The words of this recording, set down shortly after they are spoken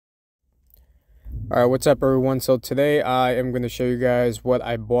All right, what's up, everyone? So today I am going to show you guys what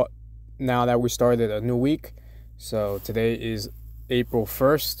I bought now that we started a new week. So today is April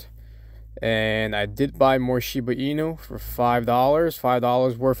 1st, and I did buy more Shiba Inu for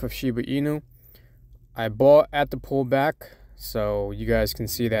 $5 worth of Shiba Inu. I bought at the pullback, so you guys can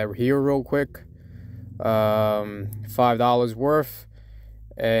see that here real quick. $5 worth,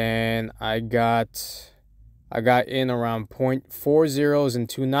 and I got in around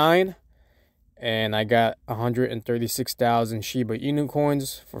 0.4029. And I got 136,000 Shiba Inu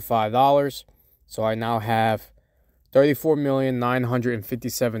coins for $5. So I now have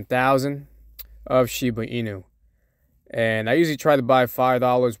 34,957,000 of Shiba Inu. And I usually try to buy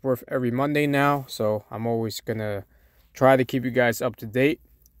 $5 worth every Monday now. So I'm always going to try to keep you guys up to date.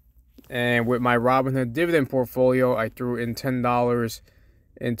 And with my Robinhood dividend portfolio, I threw in $10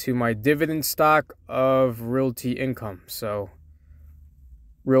 into my dividend stock of Realty Income. So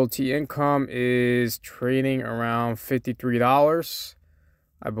Realty Income is trading around $53.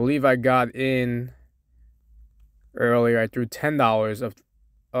 I believe I got in earlier. I threw $10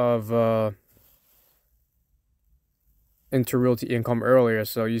 into Realty Income earlier.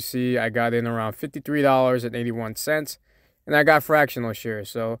 So you see I got in around $53.81, and I got fractional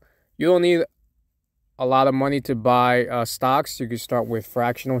shares. So you don't need a lot of money to buy stocks. You can start with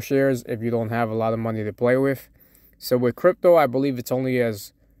fractional shares if you don't have a lot of money to play with. So with crypto, I believe it's only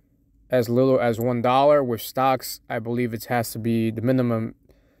as little as $1. With stocks, I believe it has to be the minimum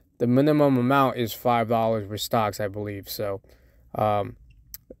amount is $5 with stocks, I believe. So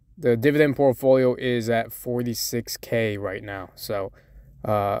the dividend portfolio is at 46K right now. So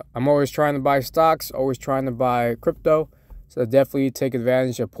I'm always trying to buy stocks, always trying to buy crypto. So definitely take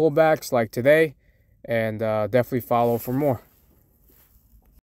advantage of pullbacks like today, and definitely follow for more.